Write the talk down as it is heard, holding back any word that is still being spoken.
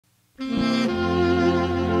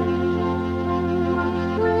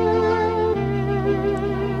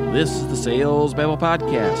This is the Sales Babble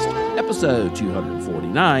Podcast, episode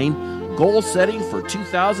 249, Goal Setting for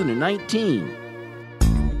 2019.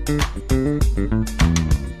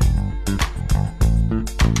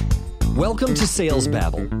 Welcome to Sales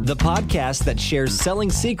Babble, the podcast that shares selling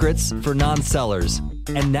secrets for non-sellers.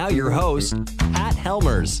 And now your host, Pat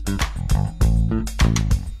Helmers.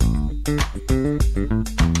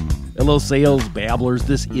 Hello, Sales Babblers.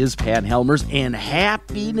 This is Pat Helmers, and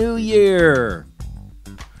Happy New Year!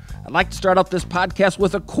 I'd like to start off this podcast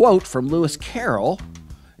with a quote from Lewis Carroll.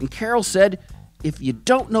 And Carroll said, "If you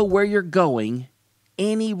don't know where you're going,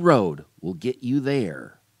 any road will get you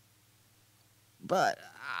there." But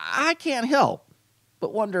I can't help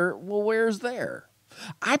but wonder, well, where's there?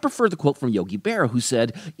 I prefer the quote from Yogi Berra, who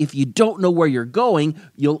said, "If you don't know where you're going,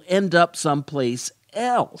 you'll end up someplace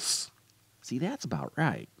else." See, that's about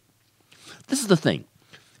right. This is the thing.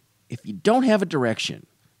 If you don't have a direction,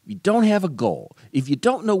 if you don't have a goal, if you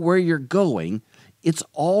don't know where you're going, it's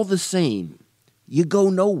all the same. You go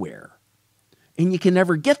nowhere. And you can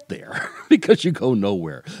never get there because you go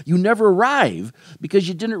nowhere. You never arrive because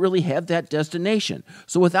you didn't really have that destination.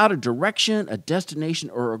 So without a direction, a destination,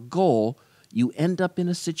 or a goal, you end up in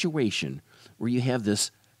a situation where you have this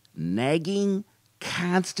nagging,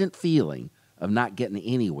 constant feeling of not getting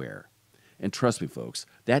anywhere. And trust me, folks,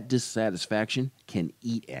 that dissatisfaction can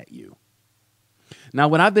eat at you. Now,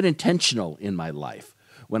 when I've been intentional in my life,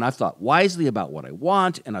 when I've thought wisely about what I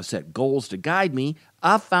want and I've set goals to guide me,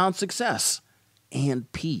 I've found success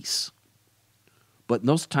and peace. But in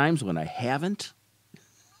those times when I haven't,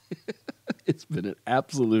 it's been an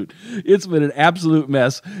absolute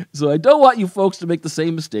mess. So I don't want you folks to make the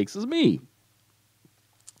same mistakes as me.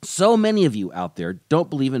 So many of you out there don't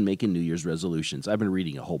believe in making New Year's resolutions. I've been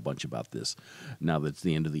reading a whole bunch about this now that it's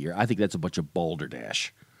the end of the year. I think that's a bunch of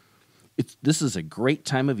balderdash. This is a great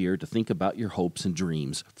time of year to think about your hopes and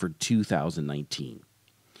dreams for 2019.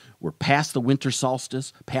 We're past the winter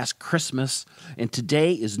solstice, past Christmas, and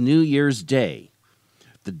today is New Year's Day.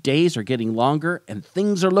 The days are getting longer and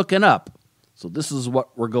things are looking up. So this is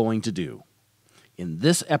what we're going to do. In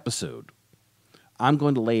this episode, I'm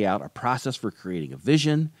going to lay out a process for creating a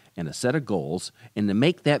vision and a set of goals and to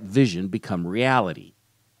make that vision become reality.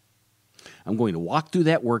 I'm going to walk through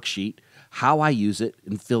that worksheet, how I use it,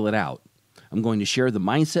 and fill it out. I'm going to share the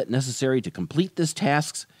mindset necessary to complete these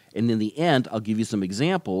tasks, and in the end, I'll give you some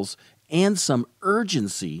examples and some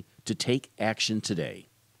urgency to take action today.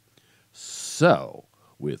 So,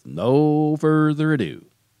 with no further ado,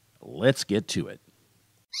 let's get to it.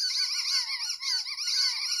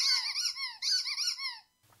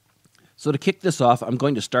 So to kick this off, I'm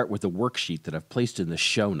going to start with a worksheet that I've placed in the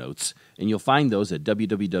show notes, and you'll find those at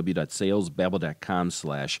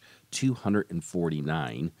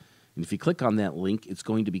www.salesbabble.com/249. And if you click on that link, it's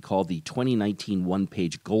going to be called the 2019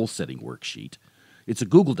 one-page goal-setting worksheet. It's a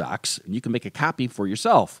Google Docs, and you can make a copy for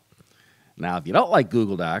yourself. Now, if you don't like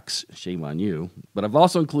Google Docs, shame on you, but I've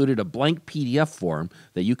also included a blank PDF form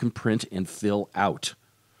that you can print and fill out.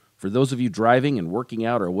 For those of you driving and working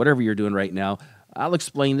out or whatever you're doing right now, I'll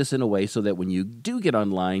explain this in a way so that when you do get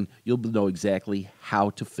online, you'll know exactly how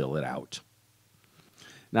to fill it out.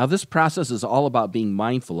 Now, this process is all about being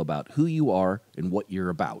mindful about who you are and what you're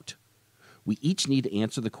about. We each need to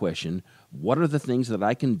answer the question, what are the things that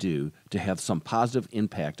I can do to have some positive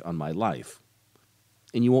impact on my life?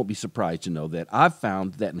 And you won't be surprised to know that I've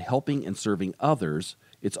found that in helping and serving others,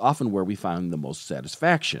 it's often where we find the most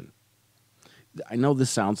satisfaction. I know this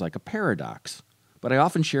sounds like a paradox, but I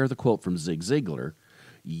often share the quote from Zig Ziglar,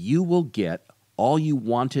 "You will get all you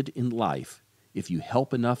wanted in life if you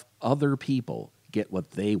help enough other people get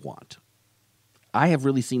what they want." I have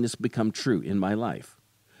really seen this become true in my life.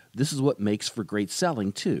 This is what makes for great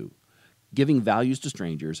selling, too. Giving values to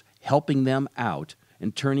strangers, helping them out,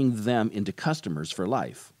 and turning them into customers for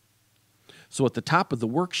life. So at the top of the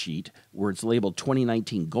worksheet, where it's labeled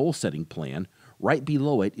 2019 Goal Setting Plan, right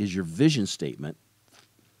below it is your vision statement.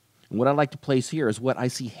 And what I like to place here is what I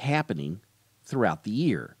see happening throughout the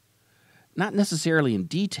year. Not necessarily in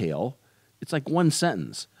detail, it's like one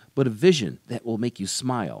sentence, but a vision that will make you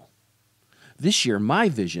smile. This year, my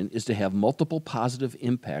vision is to have multiple positive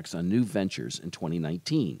impacts on new ventures in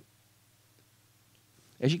 2019.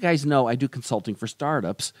 As you guys know, I do consulting for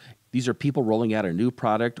startups. These are people rolling out a new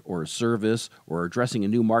product or a service or addressing a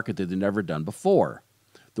new market that they've never done before.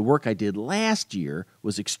 The work I did last year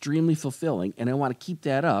was extremely fulfilling, and I want to keep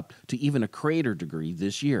that up to even a greater degree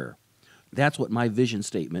this year. That's what my vision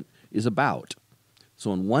statement is about.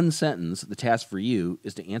 So in one sentence, the task for you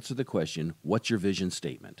is to answer the question, what's your vision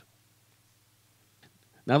statement?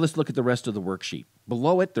 Now let's look at the rest of the worksheet.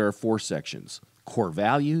 Below it, there are 4 sections: core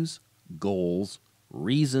values, goals,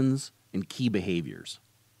 reasons, and key behaviors.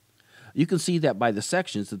 You can see that by the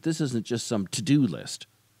sections that this isn't just some to-do list.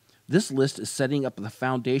 This list is setting up the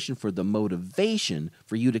foundation for the motivation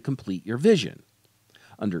for you to complete your vision.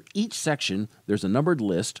 Under each section, there's a numbered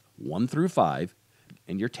list, 1 through 5,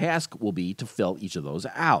 and your task will be to fill each of those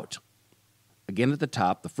out. Again, at the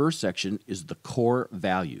top, the first section is the core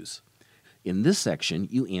values. In this section,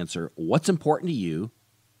 you answer what's important to you,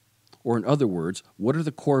 or in other words, what are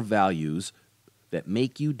the core values that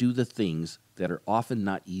make you do the things that are often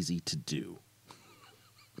not easy to do.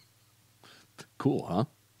 Cool, huh?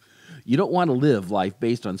 You don't want to live life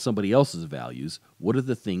based on somebody else's values. What are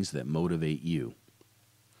the things that motivate you?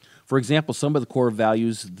 For example, some of the core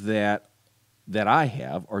values that I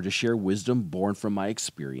have are to share wisdom born from my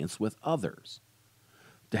experience with others,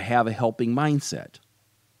 to have a helping mindset.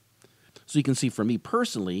 So you can see for me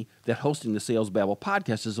personally that hosting the Sales Babble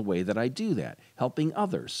podcast is a way that I do that, helping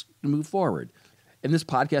others to move forward. And this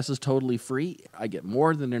podcast is totally free. I get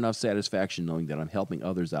more than enough satisfaction knowing that I'm helping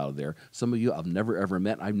others out there. Some of you I've never ever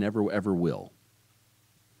met, I never ever will.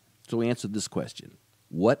 So answer this question.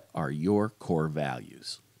 What are your core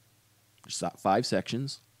values? There's 5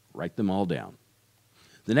 sections. Write them all down.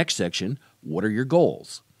 The next section, what are your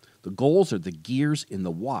goals? The goals are the gears in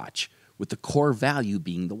the watch, with the core value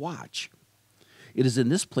being the watch. It is in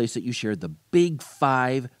this place that you share the big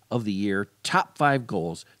 5 of the year, top 5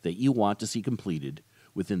 goals that you want to see completed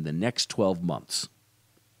within the next 12 months.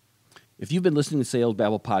 If you've been listening to Sales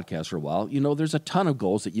Babble podcast for a while, you know there's a ton of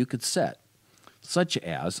goals that you could set, such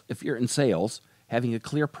as, if you're in sales, having a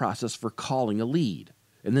clear process for calling a lead,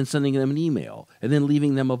 and then sending them an email, and then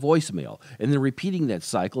leaving them a voicemail, and then repeating that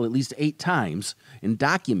cycle at least 8 times and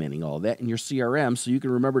documenting all that in your CRM so you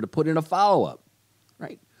can remember to put in a follow-up,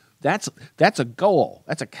 right? That's a goal.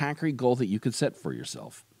 That's a concrete goal that you could set for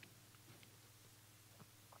yourself.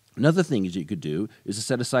 Another thing that you could do is to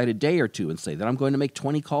set aside a day or two and say that I'm going to make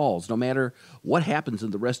 20 calls no matter what happens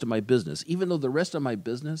in the rest of my business. Even though the rest of my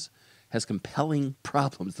business has compelling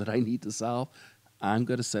problems that I need to solve, I'm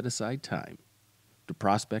going to set aside time to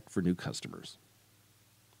prospect for new customers.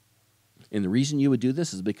 And the reason you would do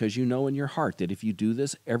this is because you know in your heart that if you do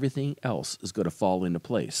this, everything else is going to fall into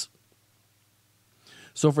place.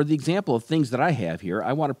 So for the example of things that I have here,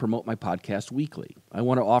 I want to promote my podcast weekly. I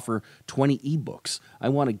want to offer 20 ebooks. I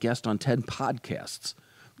want to guest on 10 podcasts.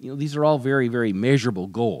 These are all very, very measurable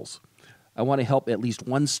goals. I want to help at least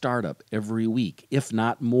one startup every week, if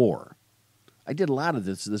not more. I did a lot of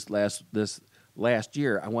this last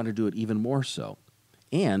year. I want to do it even more so.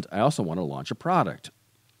 And I also want to launch a product.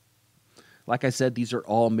 Like I said, these are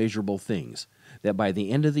all measurable things that by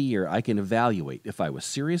the end of the year, I can evaluate if I was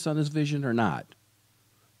serious on this vision or not.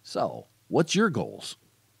 So, what's your goals?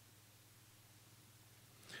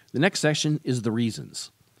 The next section is the reasons.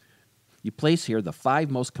 You place here the 5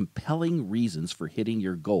 most compelling reasons for hitting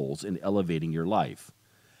your goals and elevating your life.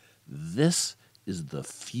 This is the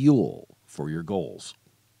fuel for your goals.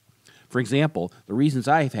 For example, the reasons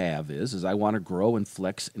I have is I want to grow and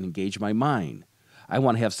flex and engage my mind. I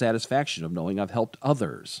want to have satisfaction of knowing I've helped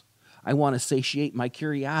others. I want to satiate my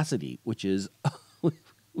curiosity, which is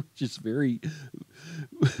very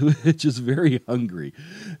hungry.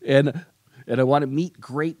 And I want to meet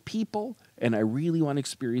great people, and I really want to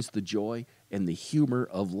experience the joy and the humor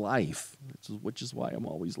of life, which is why I'm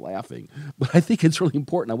always laughing. But I think it's really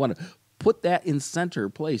important. I want to put that in center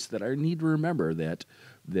place, that I need to remember that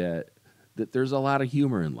there's a lot of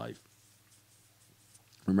humor in life.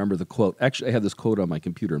 Remember the quote. Actually, I have this quote on my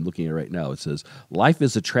computer. I'm looking at it right now. It says, "Life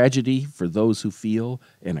is a tragedy for those who feel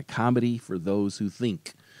and a comedy for those who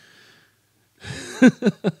think."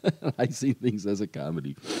 I see things as a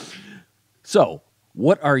comedy. So,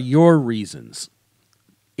 what are your reasons?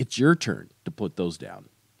 It's your turn to put those down.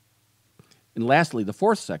 And lastly, the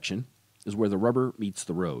 4th section is where the rubber meets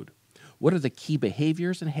the road. What are the key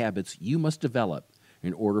behaviors and habits you must develop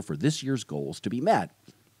in order for this year's goals to be met?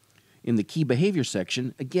 In the key behavior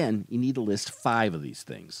section, again, you need to list 5 of these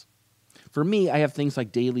things. For me, I have things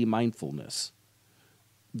like daily mindfulness,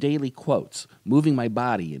 daily quotes, moving my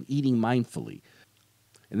body, and eating mindfully.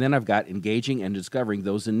 And then I've got engaging and discovering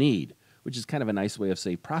those in need, which is kind of a nice way of,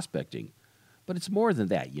 say, prospecting. But it's more than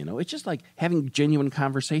that, It's just like having genuine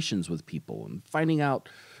conversations with people and finding out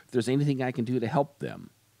if there's anything I can do to help them.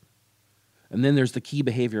 And then there's the key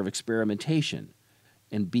behavior of experimentation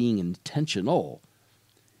and being intentional,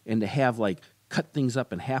 and to have cut things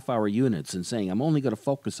up in half-hour units and saying, I'm only going to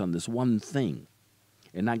focus on this one thing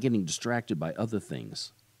and not getting distracted by other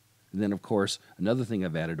things. And then, of course, another thing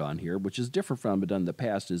I've added on here, which is different from what I've done in the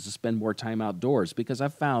past, is to spend more time outdoors, because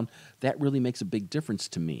I've found that really makes a big difference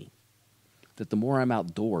to me. that the more I'm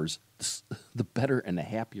outdoors, the better and the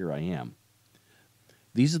happier I am.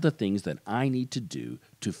 These are the things that I need to do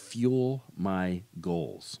to fuel my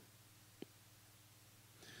goals.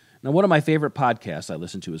 Now, one of my favorite podcasts I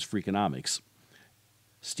listen to is Freakonomics.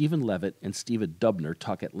 Stephen Levitt and Stephen Dubner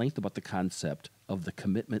talk at length about the concept of the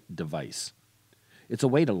commitment device. It's a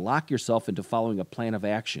way to lock yourself into following a plan of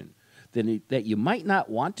action that you might not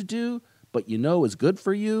want to do, but you know is good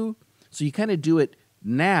for you. So you kind of do it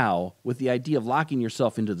now with the idea of locking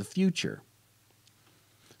yourself into the future.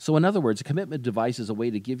 So in other words, a commitment device is a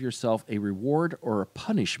way to give yourself a reward or a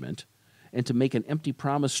punishment and to make an empty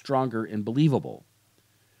promise stronger and believable.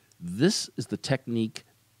 This is the technique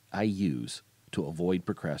I use to avoid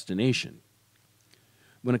procrastination.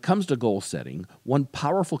 When it comes to goal setting, one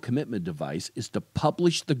powerful commitment device is to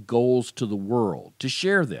publish the goals to the world, to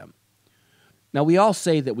share them. Now, we all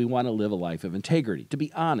say that we want to live a life of integrity, to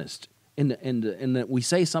be honest, and that we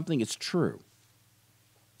say something, it's true.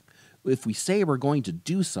 If we say we're going to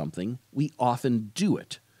do something, we often do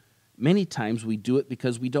it. Many times we do it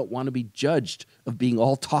because we don't want to be judged of being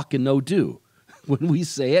all talk and no do. When we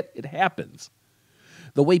say it, it happens.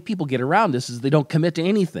 The way people get around this is they don't commit to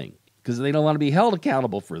anything because they don't want to be held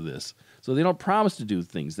accountable for this. So they don't promise to do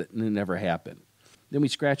things that never happen. Then we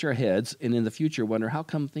scratch our heads and in the future wonder, how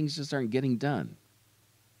come things just aren't getting done?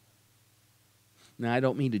 Now, I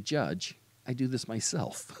don't mean to judge. I do this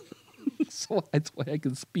myself. So that's why I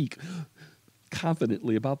can speak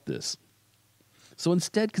confidently about this. So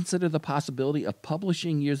instead, consider the possibility of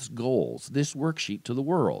publishing your goals, this worksheet, to the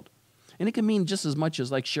world. And it can mean just as much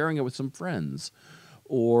as like sharing it with some friends,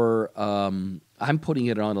 or I'm putting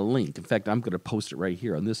it on a link. In fact, I'm going to post it right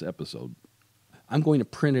here on this episode. I'm going to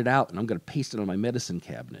print it out, and I'm going to paste it on my medicine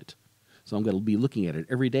cabinet. So I'm going to be looking at it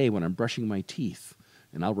every day when I'm brushing my teeth,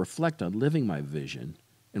 and I'll reflect on living my vision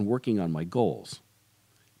and working on my goals.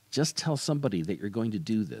 Just tell somebody that you're going to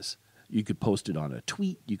do this. You could post it on a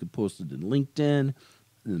tweet. You could post it in LinkedIn,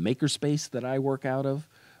 in the makerspace that I work out of.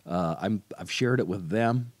 I've shared it with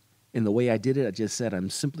them. And the way I did it, I just said, I'm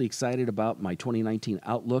simply excited about my 2019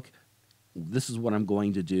 outlook. This is what I'm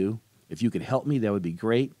going to do. If you could help me, that would be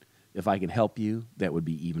great. If I can help you, that would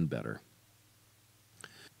be even better.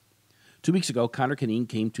 2 weeks ago, Connor Canine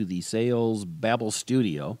came to the Sales Babble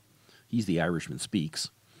studio. He's the Irishman Speaks.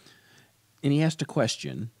 And he asked a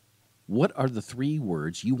question: what are the 3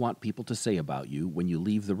 words you want people to say about you when you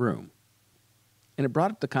leave the room? And it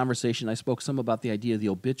brought up the conversation. I spoke some about the idea of the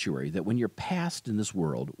obituary, that when you're passed in this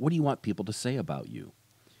world, what do you want people to say about you?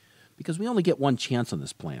 Because we only get one chance on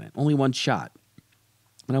this planet, only one shot.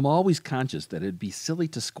 And I'm always conscious that it'd be silly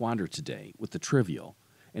to squander today with the trivial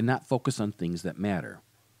and not focus on things that matter.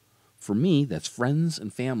 For me, that's friends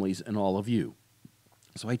and families and all of you.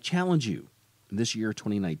 So I challenge you in this year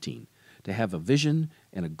 2019 to have a vision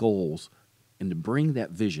and a goals and to bring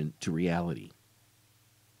that vision to reality.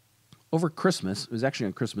 Over Christmas, it was actually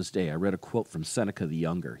on Christmas Day, I read a quote from Seneca the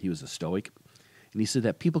Younger. He was a Stoic, and he said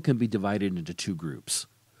that people can be divided into 2 groups.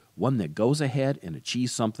 One that goes ahead and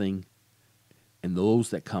achieves something, and those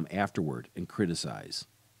that come afterward and criticize.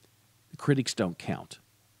 The critics don't count.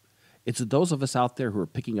 It's those of us out there who are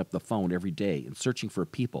picking up the phone every day and searching for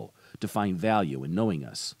people to find value in knowing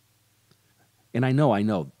us. And I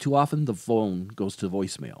know, too often the phone goes to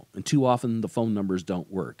voicemail, and too often the phone numbers don't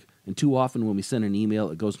work, and too often when we send an email,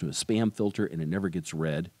 it goes to a spam filter and it never gets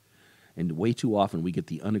read, and way too often we get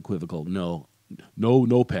the unequivocal, no,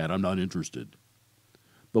 Pat, I'm not interested.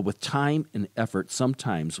 But with time and effort,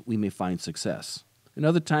 sometimes we may find success, and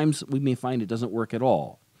other times we may find it doesn't work at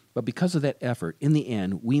all. But because of that effort, in the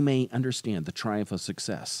end, we may understand the triumph of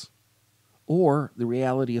success, or the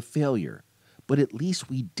reality of failure, but at least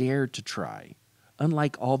we dared to try.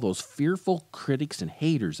 Unlike all those fearful critics and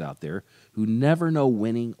haters out there who never know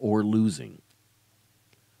winning or losing.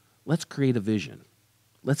 Let's create a vision.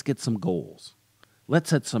 Let's get some goals.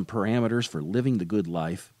 Let's set some parameters for living the good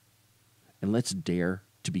life. And let's dare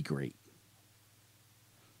to be great.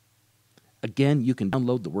 Again, you can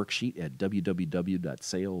download the worksheet at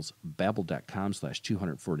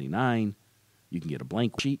www.salesbabble.com/249. You can get a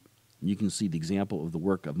blank sheet, and you can see the example of the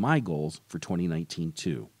work of my goals for 2019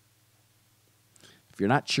 too. If you're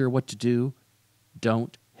not sure what to do,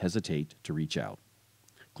 don't hesitate to reach out.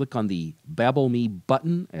 Click on the Babble Me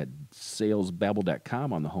button at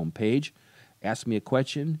salesbabble.com on the home page. Ask me a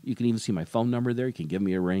question. You can even see my phone number there. You can give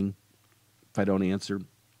me a ring. If I don't answer,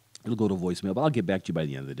 it'll go to voicemail, but I'll get back to you by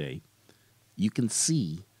the end of the day. You can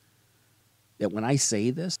see that when I say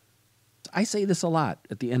this a lot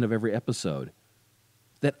at the end of every episode,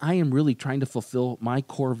 that I am really trying to fulfill my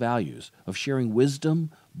core values of sharing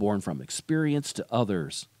wisdom born from experience to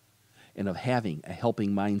others and of having a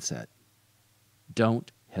helping mindset.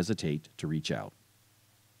 don't hesitate to reach out.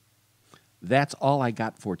 That's all I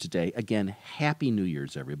got for today. Again, Happy New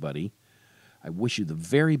Year's, everybody. I wish you the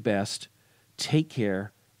very best. Take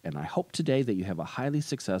care, and I hope today that you have a highly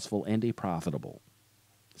successful and a profitable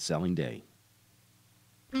selling day.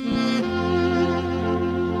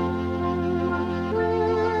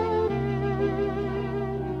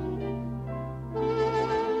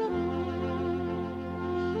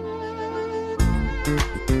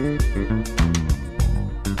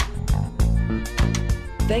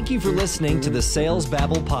 Thank you for listening to the Sales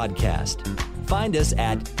Babble podcast. Find us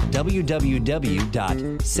at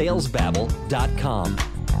www.salesbabble.com.